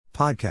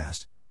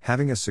Podcast,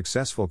 Having a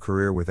Successful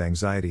Career with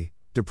Anxiety,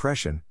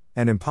 Depression,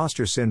 and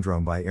Imposter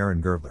Syndrome by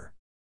Aaron Gertler.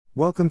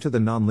 Welcome to the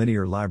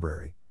Nonlinear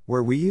Library,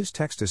 where we use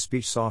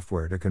text-to-speech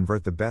software to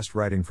convert the best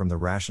writing from the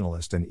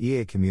rationalist and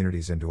EA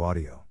communities into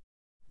audio.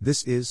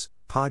 This is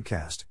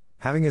Podcast,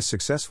 Having a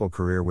Successful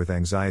Career with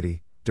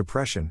Anxiety,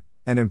 Depression,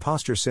 and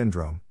Imposter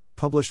Syndrome,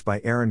 published by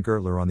Aaron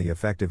Gertler on the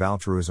Effective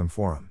Altruism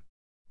Forum.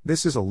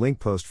 This is a link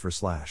post for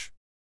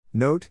 /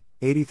 Note,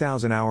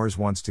 80,000 Hours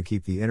wants to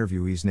keep the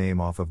interviewee's name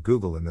off of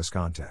Google in this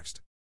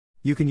context.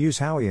 You can use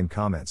Howie in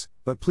comments,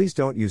 but please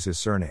don't use his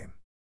surname.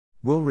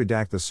 We'll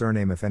redact the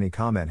surname if any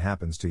comment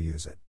happens to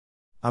use it.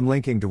 I'm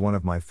linking to one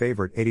of my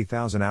favorite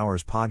 80,000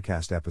 Hours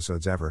podcast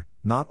episodes ever,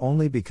 not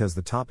only because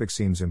the topic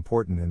seems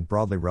important and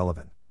broadly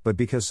relevant, but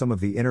because some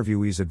of the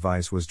interviewee's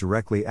advice was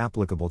directly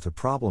applicable to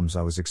problems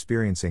I was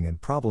experiencing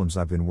and problems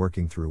I've been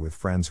working through with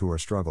friends who are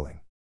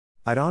struggling.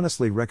 I'd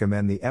honestly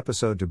recommend the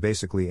episode to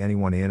basically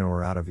anyone in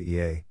or out of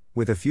EA,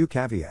 with a few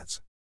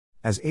caveats.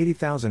 As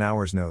 80,000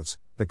 Hours notes,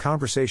 the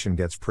conversation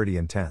gets pretty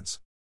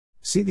intense.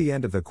 See the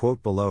end of the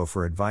quote below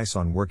for advice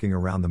on working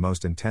around the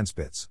most intense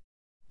bits.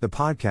 The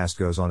podcast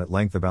goes on at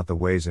length about the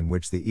ways in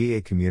which the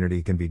EA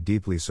community can be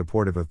deeply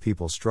supportive of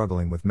people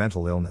struggling with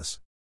mental illness.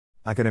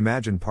 I can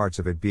imagine parts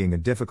of it being a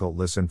difficult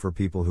listen for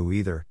people who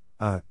either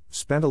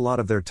spend a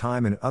lot of their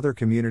time in other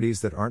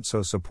communities that aren't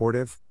so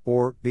supportive,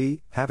 or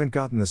b, haven't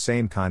gotten the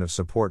same kind of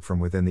support from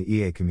within the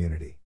EA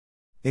community.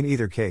 In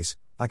either case,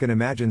 I can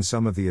imagine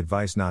some of the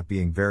advice not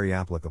being very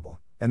applicable,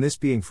 and this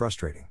being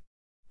frustrating.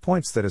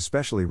 Points that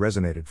especially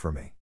resonated for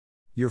me.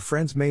 Your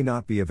friends may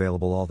not be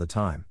available all the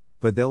time,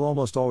 but they'll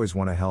almost always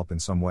want to help in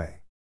some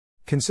way.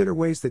 Consider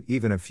ways that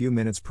even a few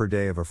minutes per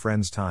day of a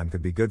friend's time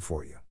could be good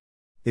for you.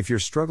 If you're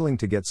struggling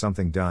to get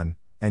something done,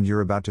 and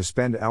you're about to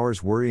spend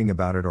hours worrying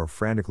about it or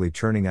frantically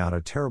churning out a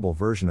terrible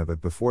version of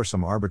it before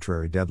some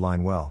arbitrary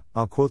deadline, well,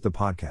 I'll quote the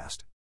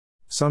podcast.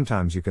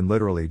 Sometimes you can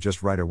literally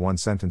just write a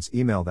one-sentence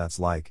email that's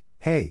like,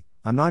 "Hey,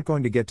 I'm not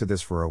going to get to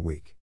this for a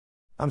week.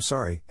 I'm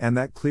sorry," and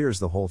that clears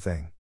the whole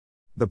thing.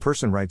 The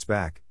person writes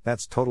back,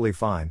 "That's totally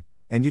fine,"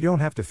 and you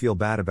don't have to feel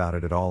bad about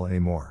it at all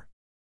anymore.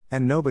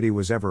 And nobody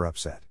was ever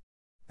upset.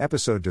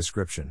 Episode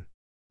description.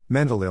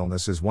 Mental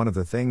illness is one of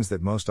the things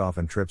that most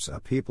often trips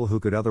up people who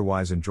could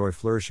otherwise enjoy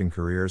flourishing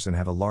careers and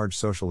have a large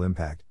social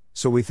impact,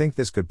 so we think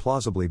this could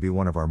plausibly be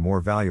one of our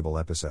more valuable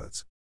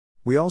episodes.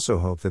 We also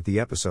hope that the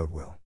episode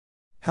will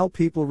help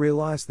people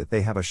realize that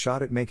they have a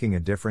shot at making a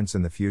difference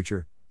in the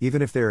future,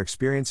 even if they're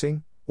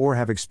experiencing, or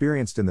have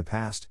experienced in the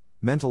past,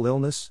 mental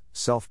illness,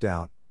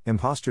 self-doubt,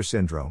 imposter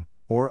syndrome,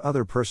 or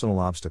other personal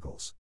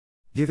obstacles.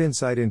 Give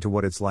insight into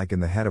what it's like in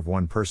the head of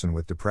one person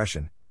with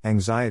depression,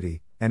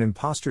 anxiety, and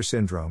imposter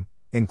syndrome,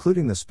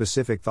 including the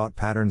specific thought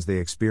patterns they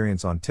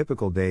experience on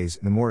typical days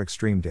and the more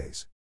extreme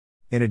days.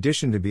 In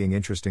addition to being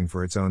interesting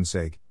for its own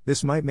sake,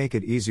 this might make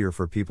it easier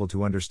for people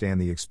to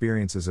understand the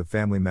experiences of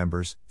family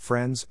members,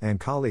 friends, and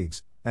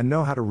colleagues, and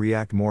know how to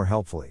react more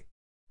helpfully.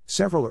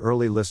 Several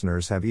early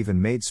listeners have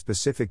even made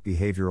specific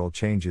behavioral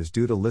changes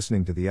due to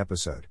listening to the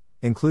episode,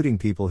 including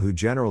people who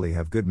generally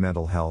have good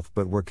mental health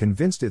but were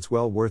convinced it's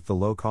well worth the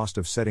low cost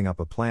of setting up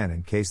a plan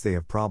in case they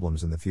have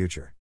problems in the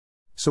future.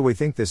 So we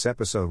think this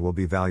episode will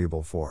be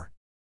valuable for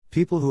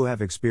people who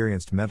have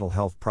experienced mental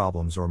health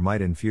problems or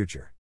might in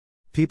future.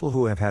 People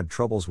who have had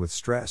troubles with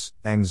stress,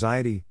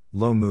 anxiety,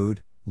 low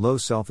mood, low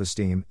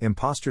self-esteem,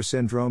 imposter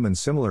syndrome and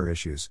similar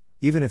issues,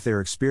 even if their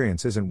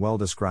experience isn't well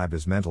described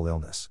as mental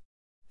illness.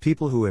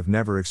 People who have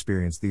never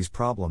experienced these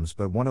problems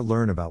but want to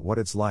learn about what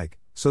it's like,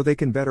 so they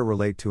can better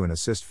relate to and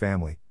assist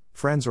family,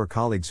 friends or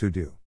colleagues who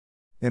do.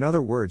 In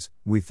other words,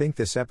 we think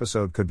this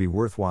episode could be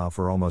worthwhile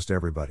for almost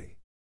everybody.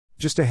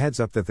 Just a heads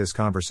up that this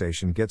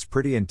conversation gets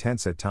pretty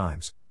intense at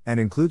times, and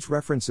includes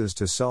references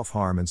to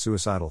self-harm and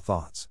suicidal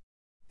thoughts.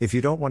 If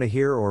you don't want to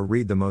hear or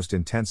read the most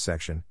intense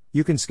section,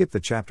 you can skip the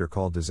chapter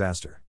called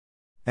Disaster.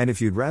 And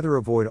if you'd rather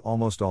avoid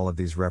almost all of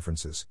these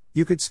references,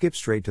 you could skip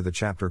straight to the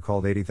chapter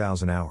called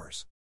 80,000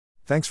 Hours.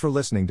 Thanks for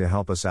listening. To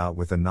help us out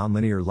with the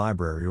Nonlinear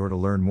Library or to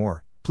learn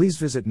more, please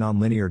visit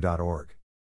nonlinear.org.